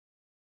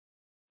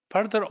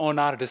Further on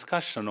our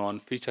discussion on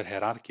feature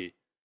hierarchy,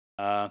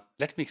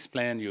 let me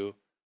explain you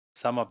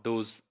some of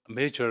those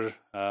major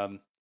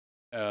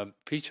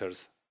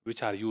features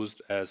which are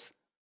used as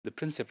the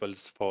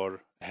principles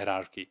for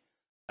hierarchy.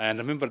 And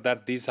remember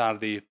that these are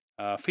the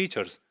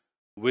features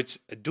which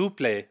do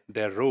play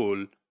their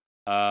role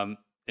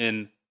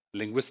in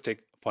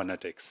linguistic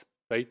phonetics,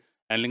 right?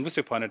 And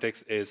linguistic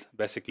phonetics is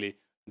basically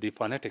the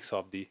phonetics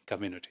of the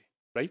community,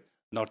 right?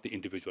 Not the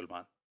individual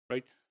one,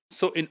 right?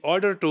 So in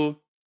order to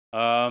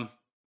um,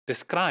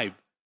 describe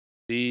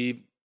the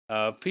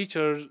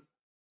feature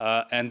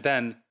and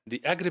then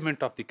the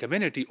agreement of the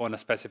community on a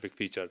specific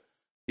feature,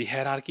 the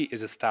hierarchy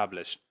is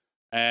established.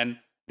 And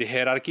the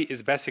hierarchy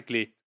is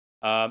basically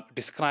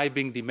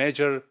describing the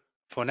major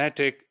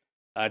phonetic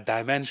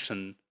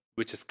dimension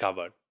which is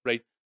covered,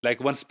 right? Like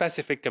one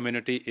specific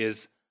community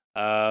is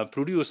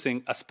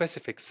producing a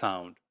specific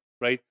sound,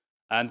 right?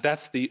 And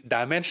that's the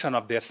dimension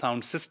of their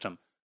sound system,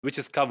 which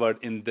is covered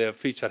in the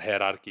feature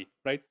hierarchy,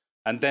 right?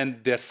 And then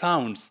their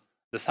sounds,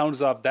 the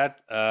sounds of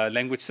that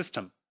language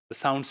system, the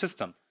sound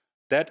system,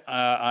 that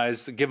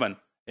is given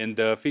in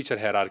the feature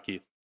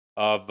hierarchy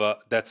of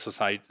that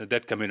society,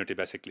 that community,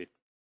 basically,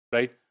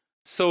 right?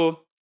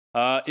 So,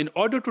 in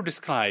order to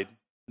describe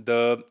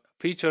the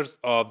features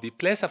of the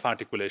place of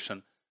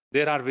articulation,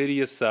 there are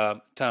various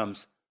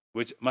terms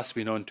which must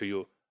be known to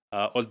you,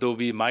 although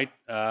we might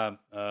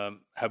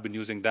have been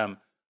using them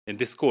in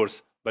this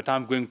course, but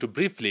I'm going to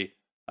briefly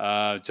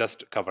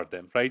just cover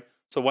them, right?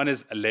 So one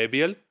is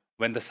labial,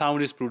 when the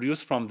sound is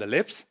produced from the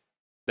lips.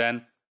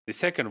 Then the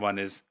second one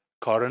is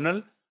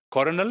coronal.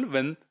 Coronal,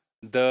 when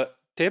the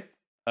tip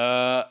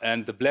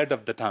and the blade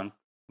of the tongue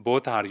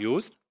both are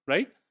used,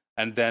 right?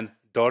 And then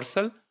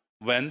dorsal,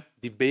 when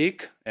the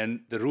beak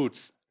and the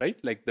roots, right?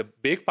 Like the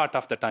beak part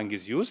of the tongue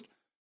is used,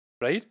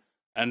 right?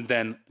 And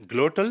then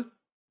glottal,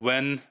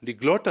 when the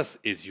glottis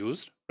is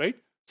used, right?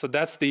 So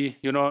that's the,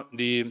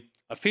 the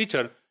a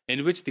feature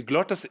in which the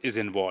glottis is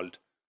involved,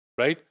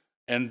 right?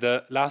 And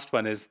the last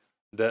one is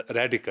the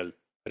radical.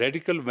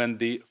 Radical, when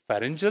the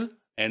pharyngeal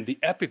and the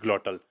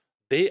epiglottal,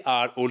 they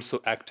are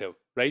also active,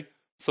 right?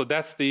 So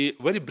that's the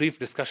very brief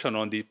discussion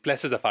on the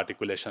places of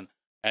articulation.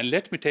 And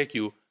let me take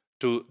you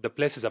to the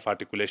places of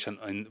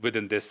articulation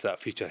within this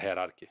feature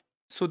hierarchy.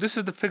 So this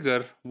is the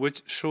figure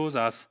which shows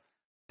us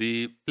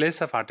the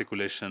place of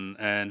articulation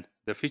and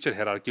the feature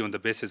hierarchy on the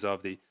basis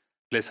of the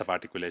place of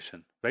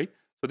articulation, right?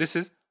 So this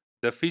is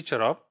the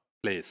feature of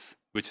place,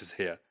 which is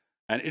here.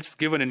 And it's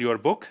given in your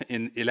book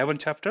in 11th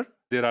chapter.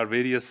 There are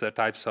various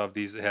types of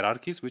these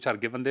hierarchies which are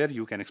given there.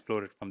 You can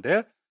explore it from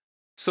there.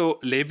 So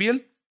labial,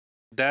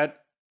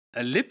 that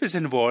a lip is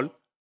involved.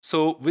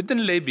 So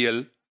within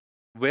labial,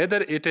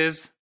 whether it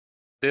is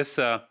this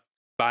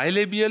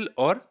bilabial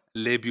or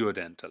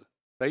labiodental,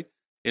 right?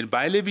 In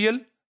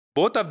bilabial,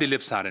 both of the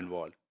lips are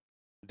involved,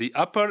 the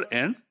upper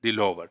and the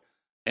lower.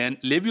 And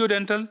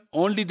labiodental,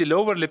 only the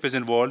lower lip is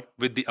involved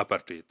with the upper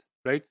teeth,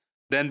 right?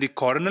 Then the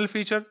coronal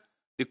feature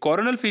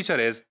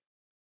is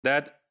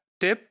that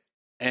tip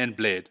and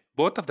blade,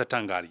 both of the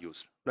tongue are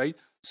used, right?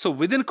 So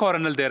within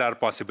coronal, there are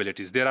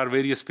possibilities. There are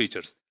various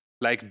features,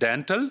 like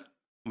dental,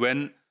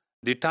 when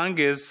the tongue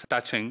is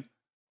touching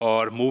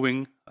or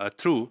moving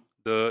through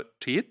the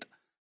teeth.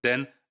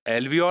 Then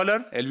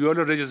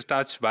alveolar ridge is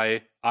touched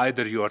by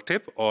either your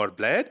tip or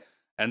blade.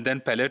 And then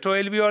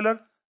palatoalveolar,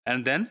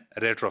 and then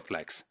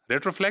retroflex.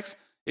 Retroflex,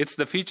 it's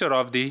the feature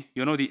of the,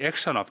 the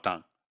action of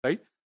tongue, right?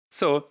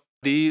 So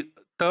the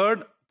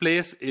third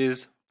place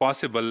is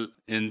possible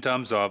in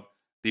terms of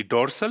the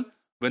dorsal,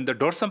 when the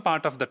dorsum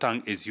part of the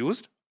tongue is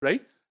used,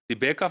 right? The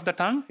back of the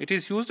tongue, it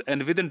is used,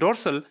 and within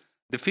dorsal,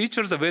 the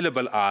features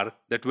available are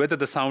that whether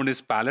the sound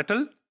is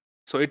palatal,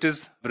 so it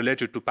is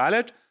related to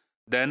palate,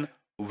 then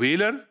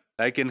velar,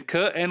 like in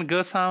k and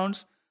g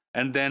sounds,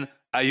 and then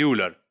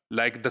aulular,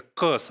 like the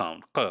k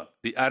sound, k,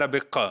 the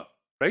Arabic k,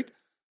 right?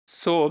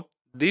 So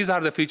these are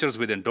the features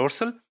within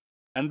dorsal.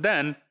 And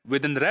then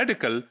within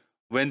radical,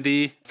 when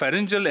the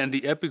pharyngeal and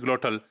the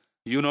epiglottal,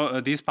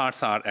 these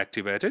parts are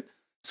activated.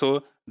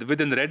 So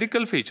within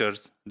radical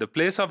features, the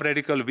place of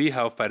radical, we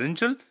have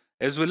pharyngeal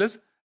as well as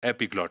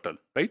epiglottal,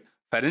 right?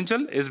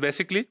 Pharyngeal is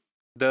basically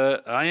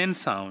the ion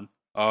sound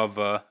of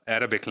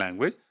Arabic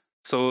language.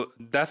 So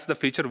that's the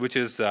feature which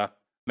is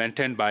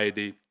maintained by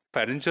the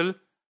pharyngeal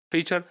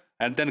feature.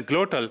 And then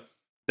glottal,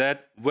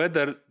 that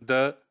whether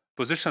the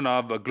position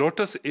of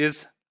glottis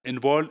is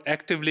involved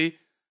actively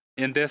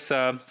in this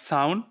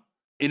sound,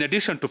 in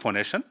addition to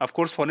phonation. Of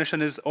course, phonation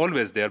is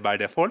always there by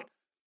default,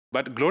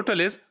 but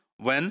glottal is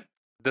when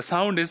the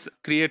sound is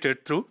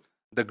created through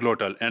the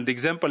glottal. And the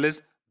example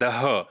is the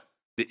h,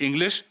 the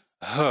English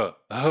h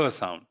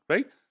sound,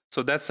 right?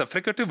 So that's a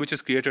fricative which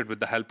is created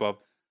with the help of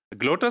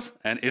glottis,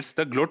 and it's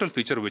the glottal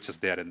feature which is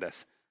there in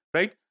this,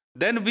 right?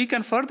 Then we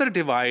can further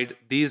divide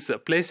these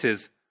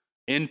places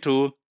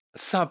into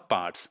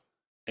subparts.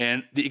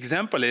 And the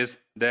example is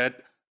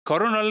that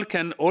coronal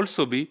can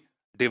also be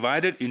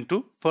divided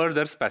into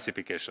further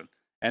specification.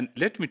 And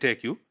let me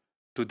take you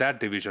to that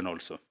division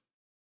also,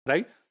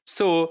 right?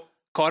 So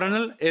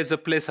coronal as a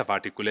place of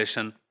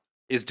articulation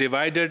is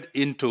divided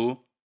into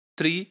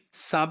three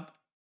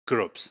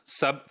subgroups,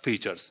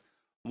 sub-features.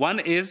 One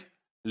is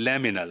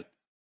laminal,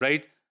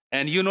 right?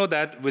 And you know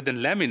that within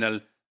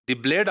laminal, the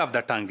blade of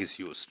the tongue is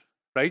used,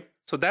 right?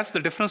 So that's the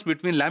difference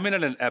between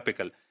laminal and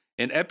apical.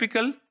 In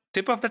apical,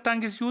 tip of the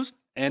tongue is used,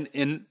 and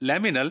in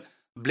laminal,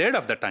 blade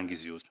of the tongue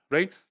is used,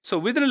 right? So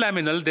within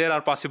laminal, there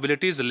are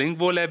possibilities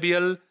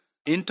lingvolabial,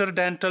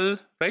 interdental,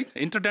 right?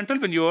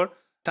 Interdental when your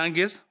tongue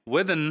is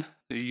within,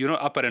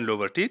 upper and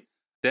lower teeth.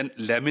 Then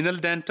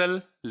laminal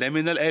dental,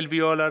 laminal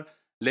alveolar,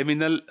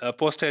 laminal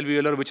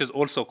postalveolar, which is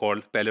also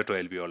called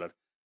palatoalveolar.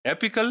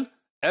 Apical,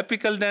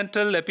 apical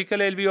dental, apical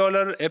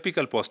alveolar,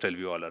 apical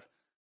postalveolar.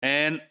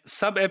 And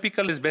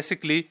subapical is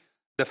basically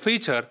the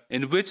feature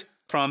in which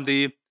from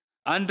the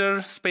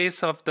under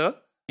space of the,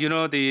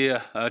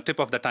 tip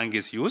of the tongue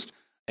is used.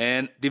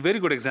 And the very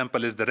good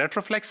example is the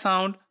retroflex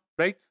sound,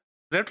 right?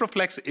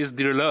 Retroflex is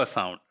the l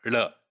sound,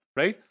 l,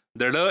 right?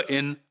 The l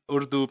in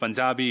Urdu,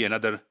 Punjabi, and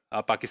other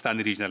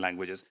Pakistani regional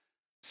languages.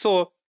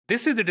 So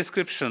this is the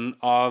description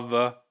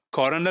of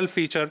coronal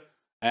feature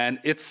and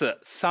its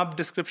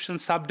sub-description,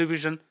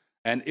 subdivision,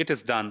 and it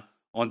is done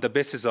on the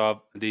basis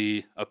of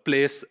the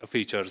place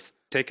features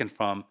taken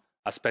from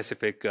a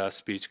specific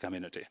speech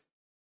community.